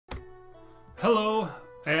Hello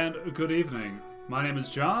and good evening. My name is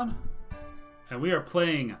John, and we are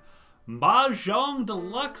playing Mahjong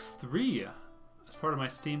Deluxe 3 as part of my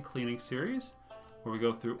Steam cleaning series, where we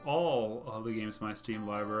go through all of the games in my Steam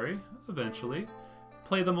library, eventually,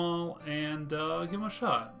 play them all, and give them a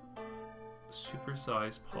shot.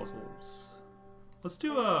 Supersized puzzles. Let's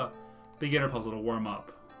do a beginner puzzle to warm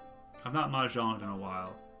up. I've not mahjonged in a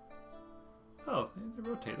while. Oh, they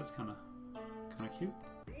rotate. That's kind of cute.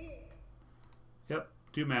 Yep,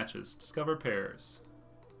 do matches. Discover pairs.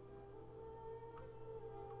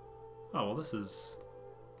 Oh, well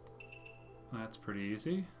that's pretty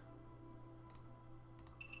easy.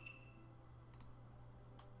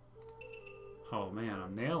 Oh man,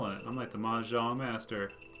 I'm nailing it. I'm like the Mahjong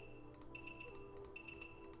master.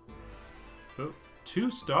 Oh,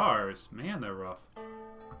 2 stars. Man, they're rough.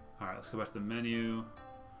 Alright, let's go back to the menu.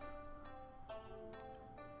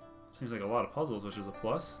 Seems like a lot of puzzles, which is a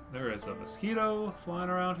plus. There is a mosquito flying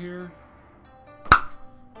around here.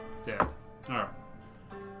 Dead. Alright.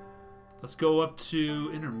 Let's go up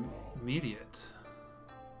to intermediate.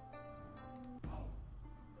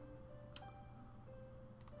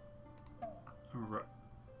 Alright.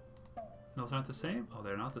 Those aren't the same? Oh,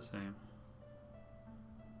 they're not the same.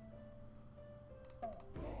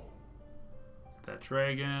 That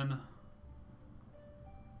dragon.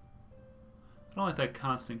 I don't like that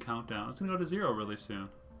constant countdown. It's gonna go to 0 really soon.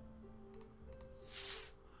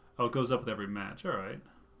 Oh, it goes up with every match. Alright.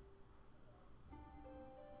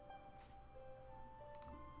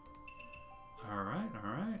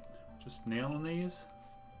 Alright. Just nailing these.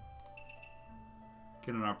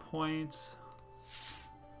 Getting our points.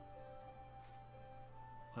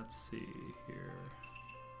 Let's see here.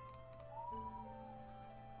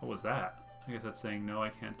 What was that? I guess that's saying no, I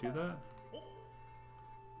can't do that.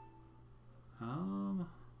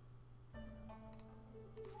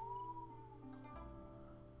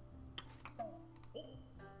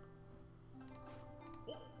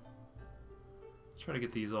 Let's try to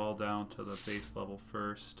get these all down to the base level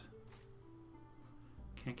first.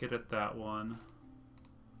 Can't get at that one.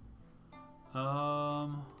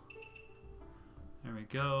 There we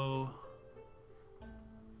go.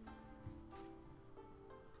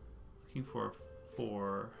 Looking for a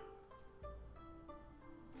 4.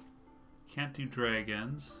 Can't do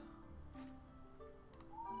dragons.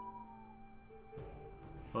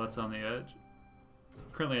 Well, that's on the edge.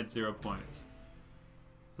 I'm currently at 0 points.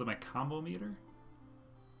 Is that my combo meter?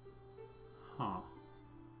 Huh.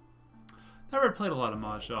 Never played a lot of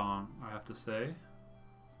Mahjong, I have to say.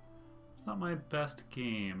 It's not my best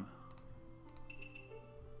game.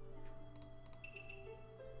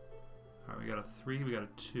 Alright, we got a 3, we got a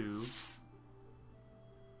 2.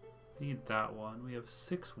 Need that one. We have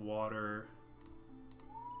 6 water.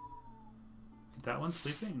 Is that one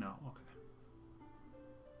sleeping? No.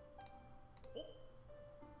 Okay.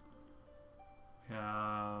 We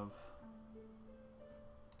have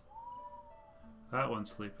that one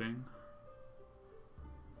sleeping.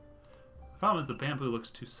 The problem is the bamboo looks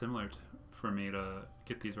too similar for me to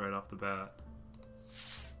get these right off the bat.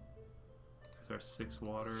 There's our 6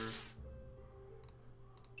 water.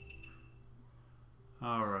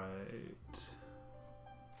 Alright.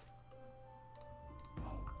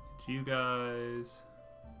 You guys.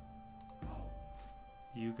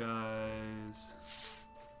 You guys.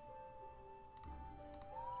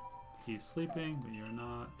 He's sleeping, but you're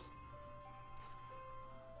not.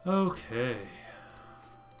 Okay.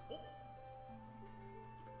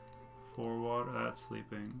 4 water, that's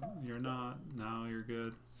sleeping. You're not. Now you're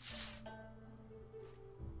good.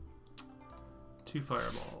 2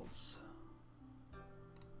 fireballs.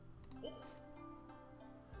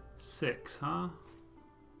 6, huh?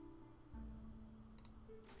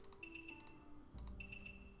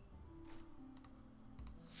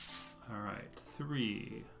 Alright,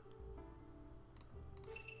 3.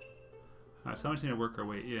 Alright, so I just need to work our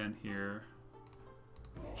way in here.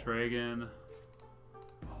 Dragon.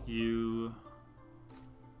 You.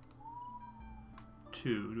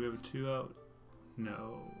 2. Do we have a 2 out?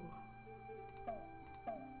 No.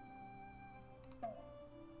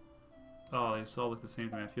 Oh, they all look the same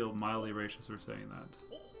to me. I feel mildly racist for saying that.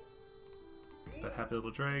 That happy little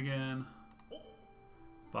dragon.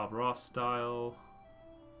 Bob Ross style.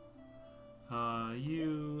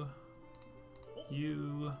 You.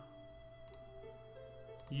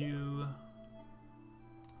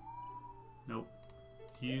 Nope.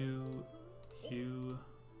 You.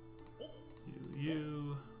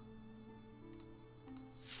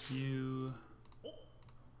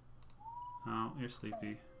 Oh, you're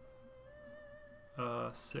sleepy.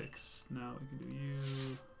 6. Now we can do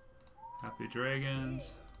you. Happy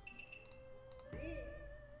dragons.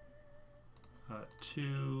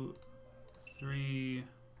 2, 3,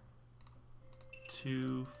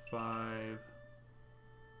 2, 5,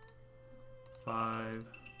 5,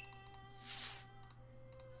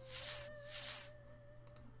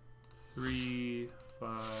 3,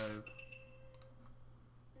 5,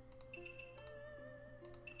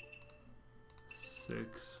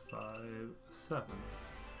 6, 5, 7.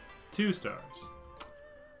 2 stars.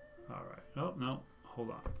 Alright. Oh, no.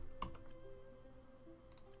 Hold on.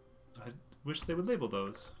 I wish they would label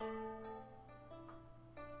those.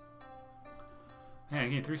 Man,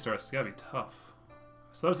 getting 3 stars has gotta be tough.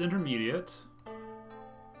 So that was intermediate.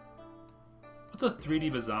 What's a 3D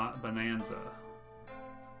bonanza?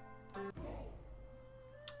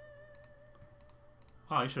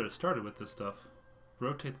 Oh, you should have started with this stuff.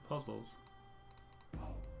 Rotate the puzzles.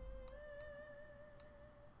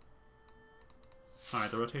 Alright,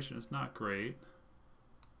 the rotation is not great.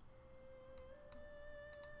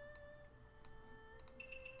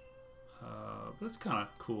 But it's kind of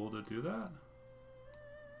cool to do that.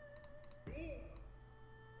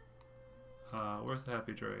 Where's the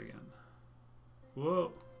happy dragon?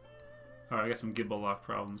 Whoa! Alright, I got some gimbal lock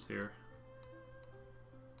problems here.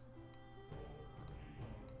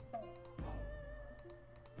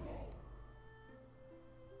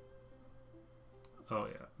 Oh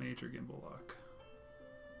yeah, major gimbal lock.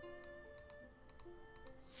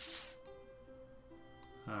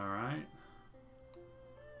 Alright.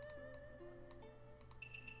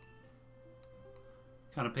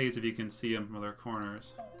 Kind of pays if you can see them from other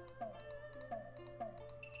corners.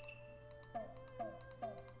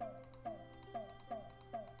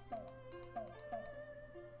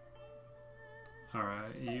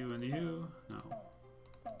 Alright, you and you? No.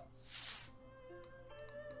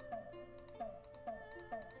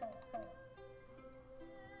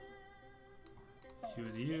 You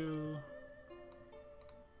and you.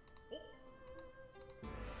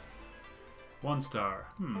 1 star.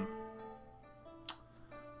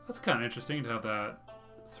 That's kind of interesting to have that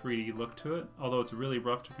 3D look to it, although it's really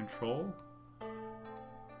rough to control.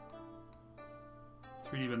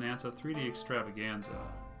 3D Bonanza, 3D Extravaganza.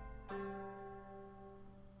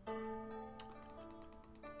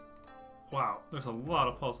 Wow, there's a lot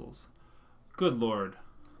of puzzles. Good lord.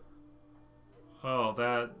 Oh,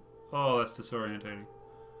 that's disorientating.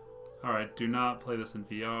 Alright, do not play this in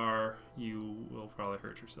VR. You will probably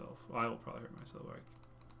hurt yourself. I will probably hurt myself.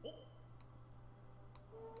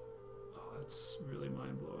 Oh, that's really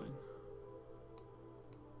mind-blowing.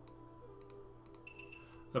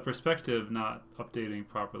 The perspective not updating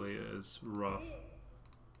properly is rough.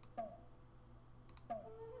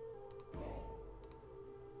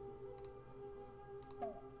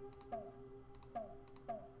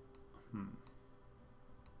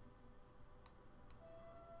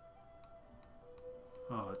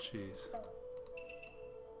 Oh, jeez.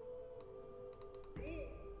 I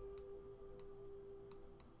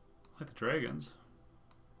like the dragons.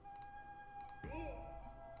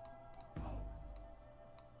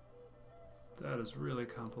 That is really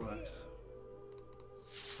complex.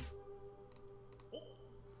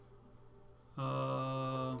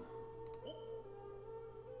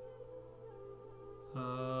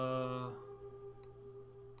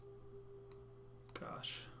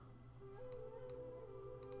 Gosh.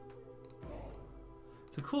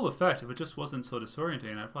 It's a cool effect. If it just wasn't so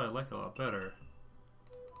disorientating, I'd probably like it a lot better.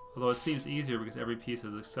 Although it seems easier because every piece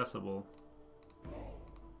is accessible.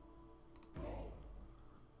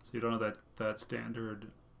 So you don't have that standard,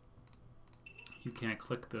 you can't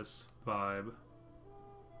click this vibe.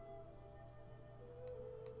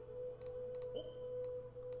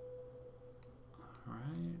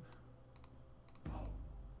 Alright.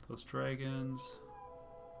 Those dragons.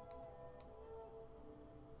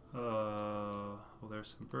 Well,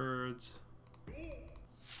 there's some birds.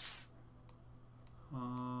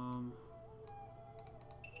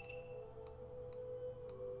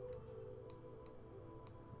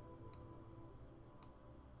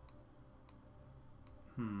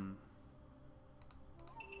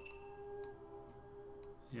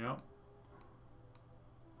 Yep.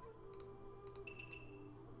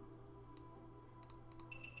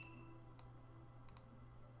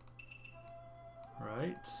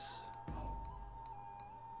 Right.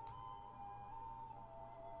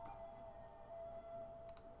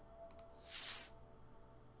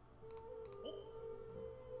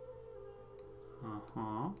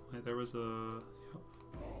 Wait, there was a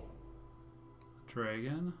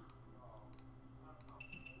dragon.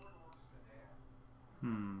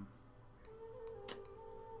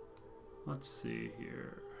 Let's see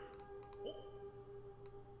here.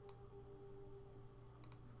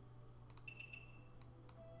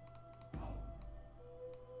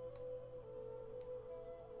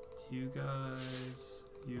 You guys.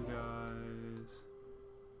 You guys.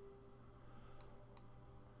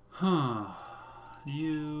 Huh.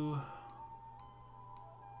 You.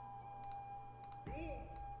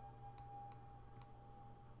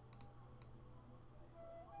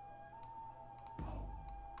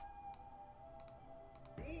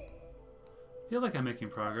 I feel like I'm making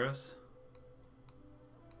progress.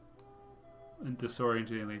 And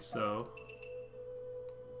disorientatingly so.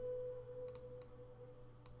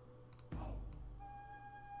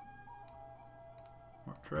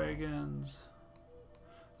 More dragons.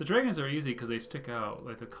 The dragons are easy because they stick out.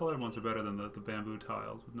 Like the colored ones are better than the bamboo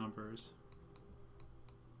tiles with numbers.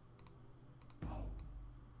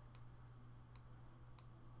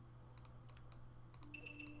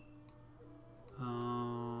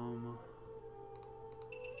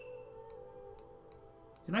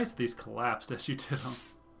 It's nice that these collapsed as you did them.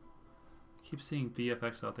 I keep seeing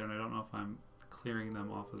VFX out there and I don't know if I'm clearing them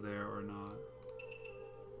off of there or not.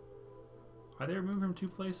 Are they removing from two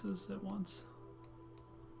places at once?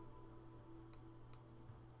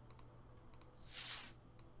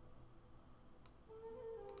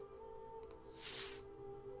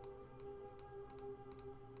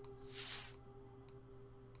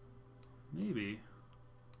 Maybe.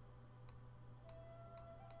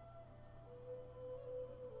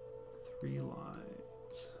 Three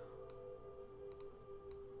lines.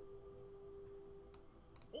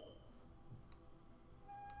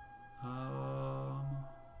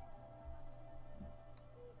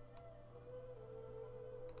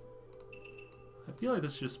 I feel like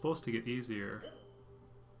this is just supposed to get easier,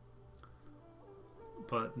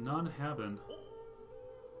 but none haven't.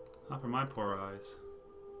 Not for my poor eyes.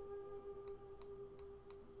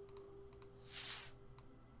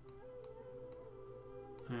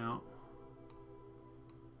 Yeah.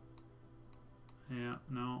 Yeah,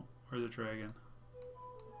 no. Where's the dragon?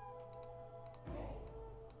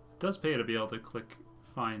 It does pay to be able to click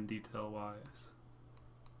fine detail wise.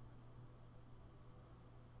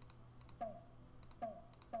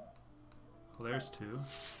 Well, there's two.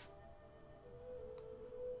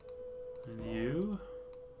 And you?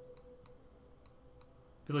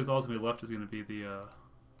 I feel like all that's gonna be left is gonna be the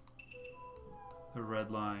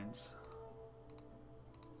red lines.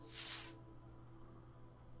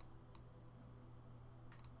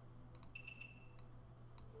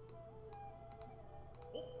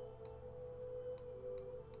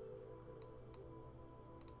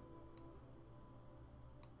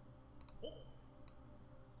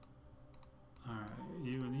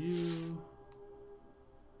 You and you.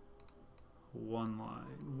 One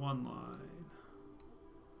line, one line.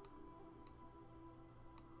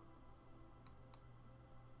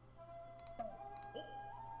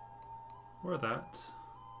 Or that.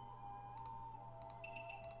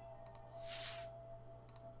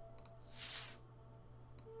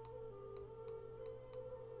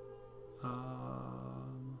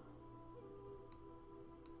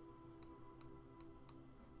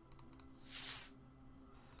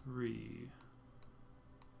 Three.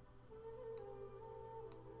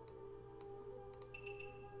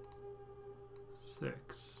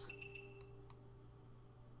 Six.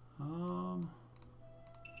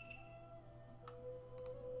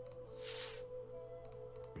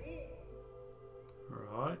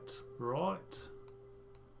 Right.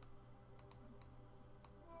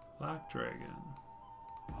 Black dragon.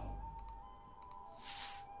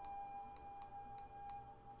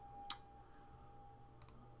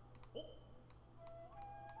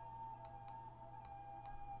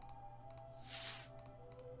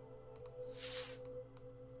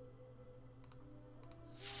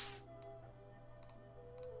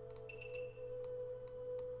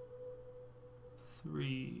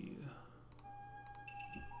 Three.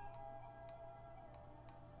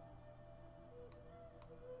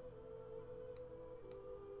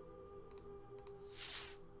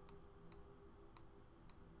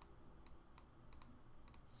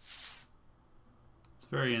 It's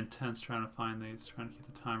very intense trying to find these, trying to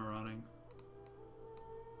keep the timer running.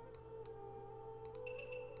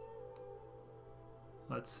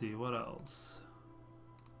 Let's see, what else?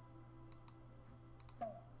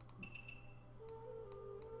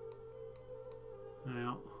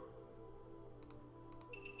 Yeah.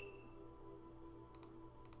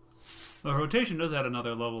 The rotation does add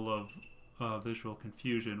another level of visual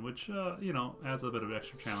confusion, which, you know, adds a bit of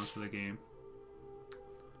extra challenge to the game.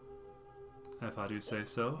 If I do say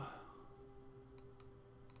so.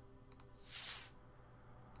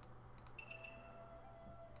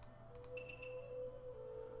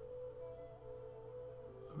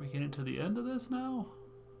 Are we getting to the end of this now?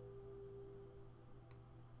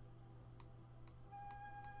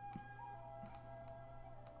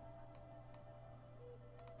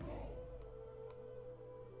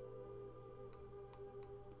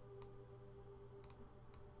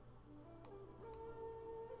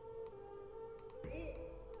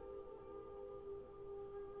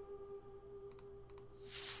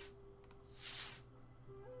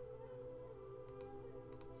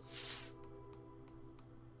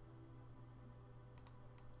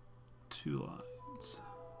 2 lines.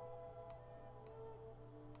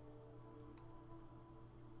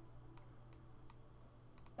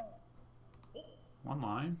 One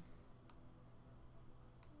line.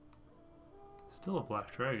 Still a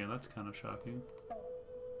black dragon, that's kind of shocking.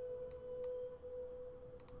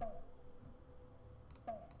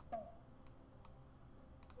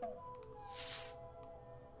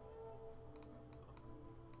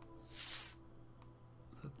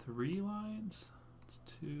 Is that 3 lines? It's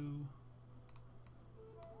 2,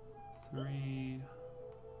 3.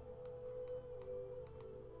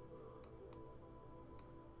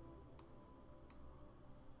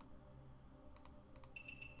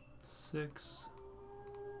 6.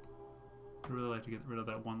 I'd really like to get rid of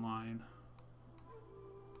that 1 line.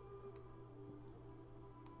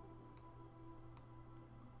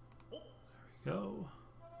 There we go.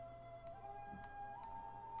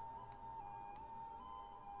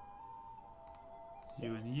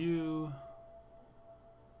 You and you.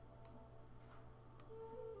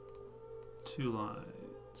 2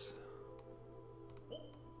 lines.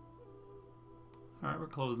 Alright, we're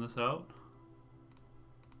closing this out.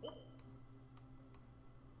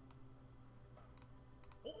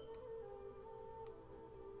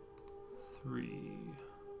 Three.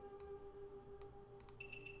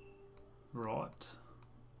 Right.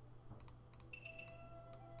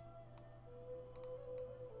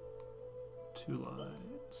 2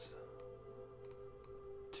 lines.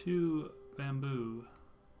 2 bamboo.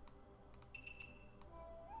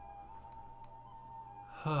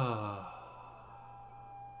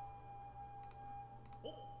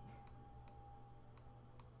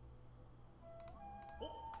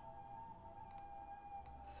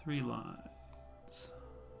 3 lines.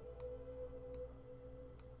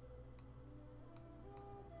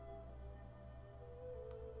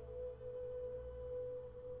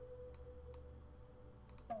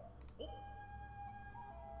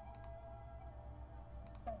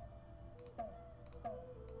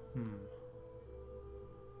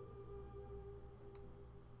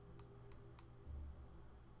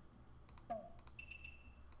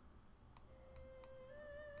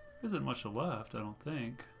 There isn't much left, I don't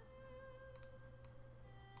think.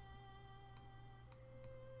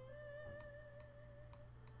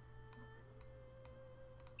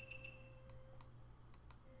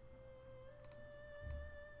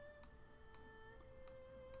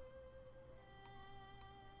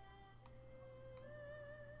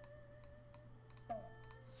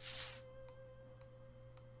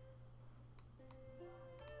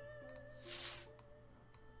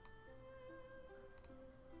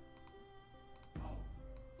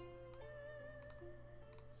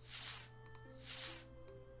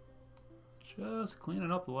 Just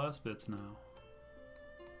cleaning up the last bits now.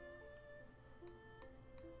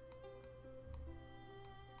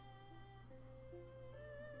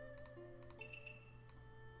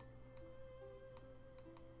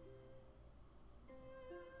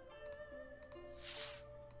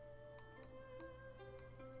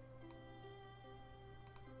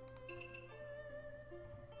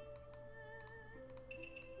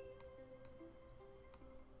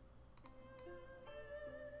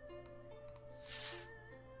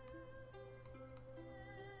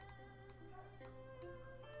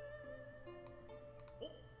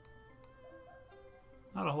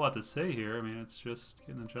 Not a whole lot to say here. I mean, it's just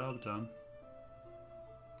getting the job done.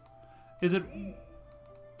 Is it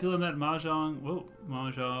feeling that mahjong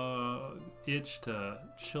itch to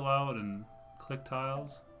chill out and click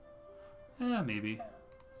tiles? Yeah, maybe.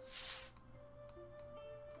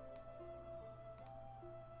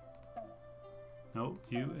 Nope,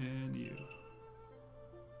 you and you.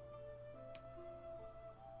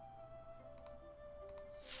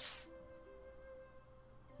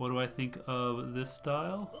 What do I think of this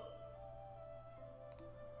style?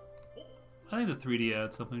 I think the 3D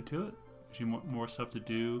adds something to it. Gives you more stuff to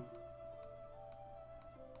do.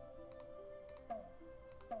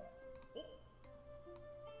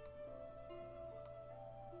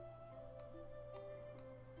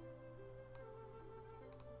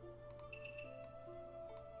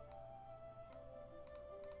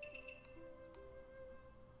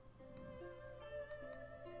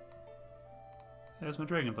 There's my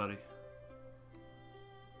dragon buddy.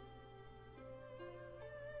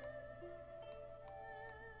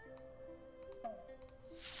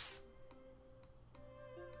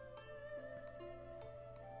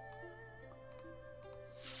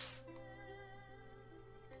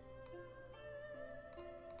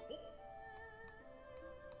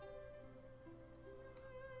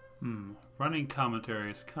 Running commentary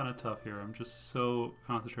is kind of tough here. I'm just so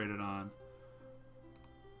concentrated on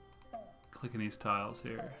clicking these tiles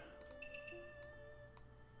here.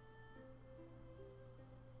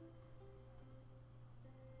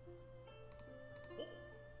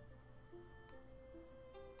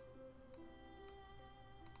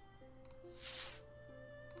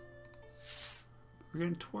 We're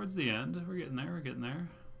getting towards the end. We're getting there. We're getting there.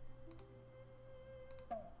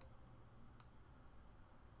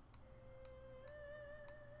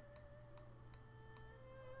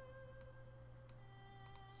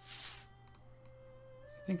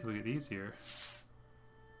 I think it'll get easier.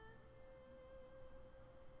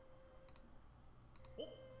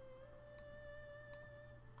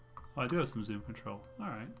 Oh, I do have some zoom control.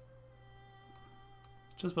 Alright.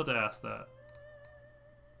 Just about to ask that.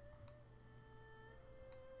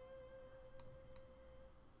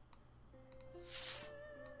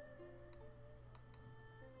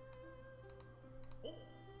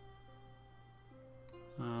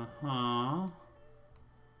 Uh-huh.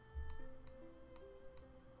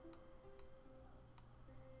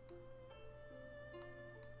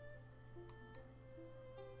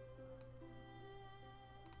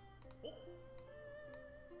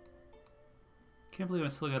 Can't believe I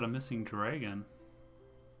still got a missing dragon.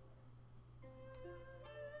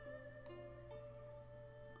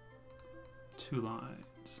 Two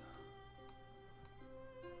lines.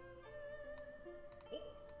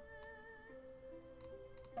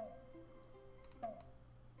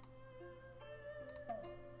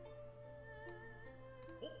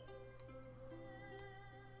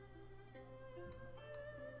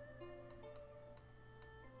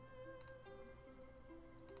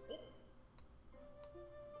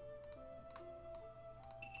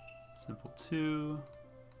 Simple 2,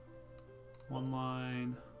 1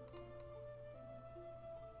 line,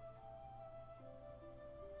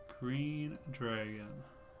 green dragon.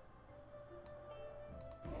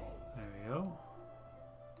 There we go.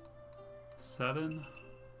 7,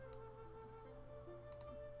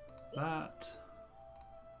 that,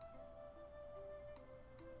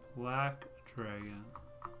 black dragon.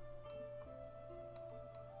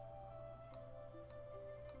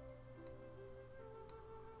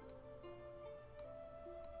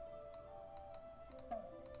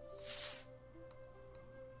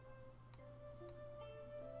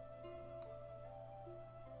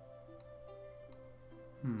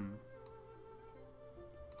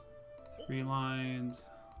 Three lines.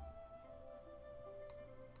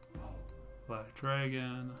 Black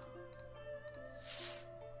dragon.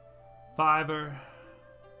 Fiver.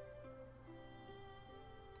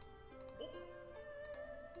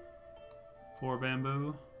 Four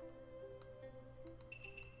bamboo.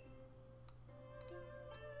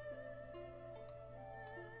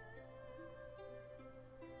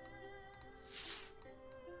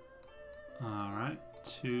 All right,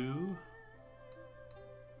 2.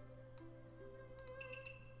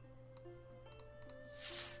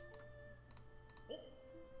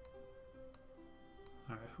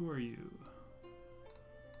 All right, who are you?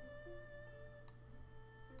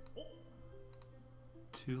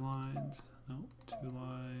 Two lines. Nope, 2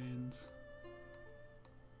 lines.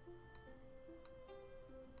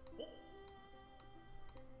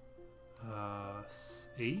 Uh,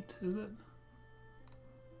 8, is it?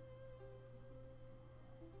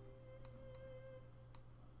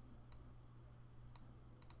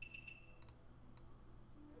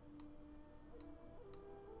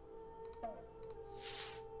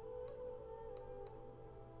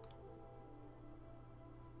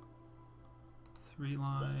 Three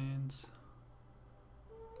lines.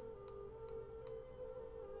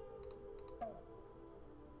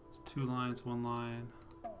 It's 2 lines, 1 line.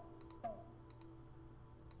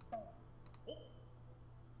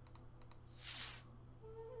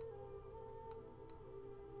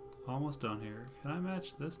 Almost done here. Can I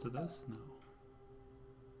match this to this? No.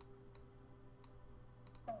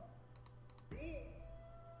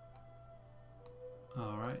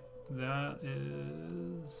 All right, that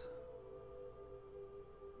is.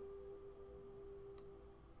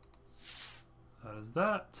 That is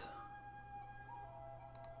that.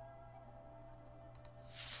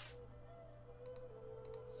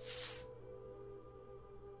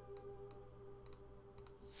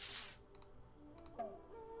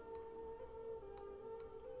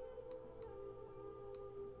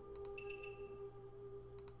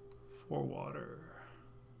 For water.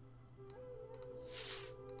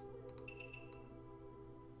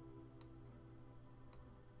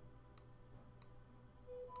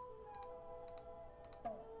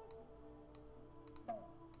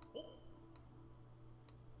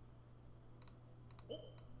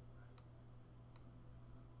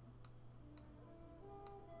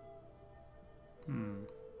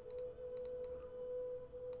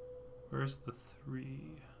 Where's the 3?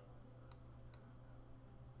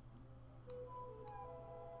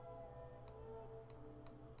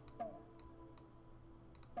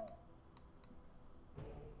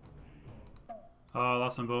 Oh, I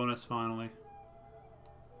lost my bonus finally.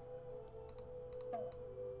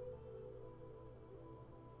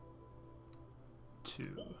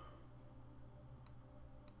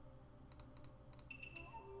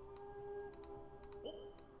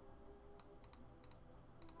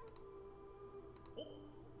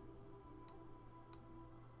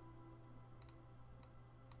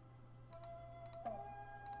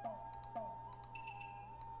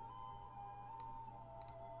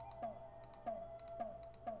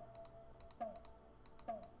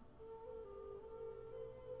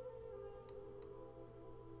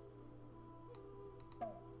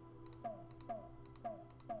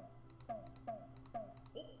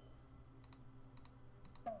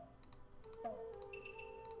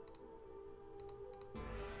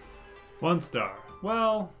 1 star.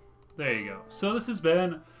 Well, there you go. So this has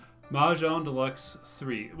been Mahjong Deluxe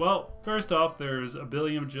 3. Well, first off, there's a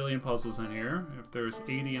billion bajillion puzzles in here. If there's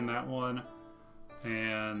 80 in that one,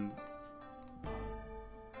 and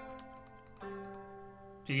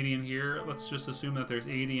 80 in here, let's just assume that there's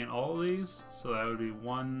 80 in all of these. So that would be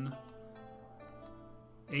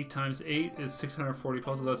 8 times 8 is 640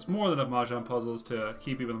 puzzles. That's more than enough Mahjong puzzles to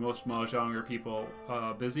keep even the most Mahjonger people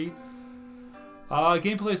busy.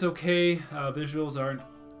 Gameplay is okay. Visuals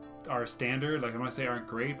are standard. Like, I'm gonna say aren't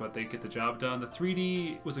great, but they get the job done. The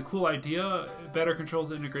 3D was a cool idea. Better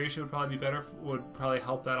controls and integration would probably be better. Would probably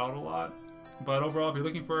help that out a lot. But overall, if you're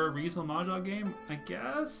looking for a reasonable Mahjong game, I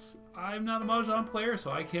guess I'm not a Mahjong player,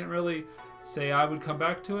 so I can't really say I would come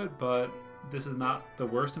back to it. But this is not the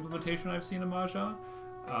worst implementation I've seen of Mahjong.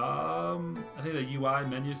 I think the UI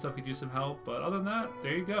menu stuff could use some help, but other than that,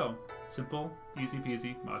 there you go. Simple, easy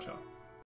peasy Mahjong.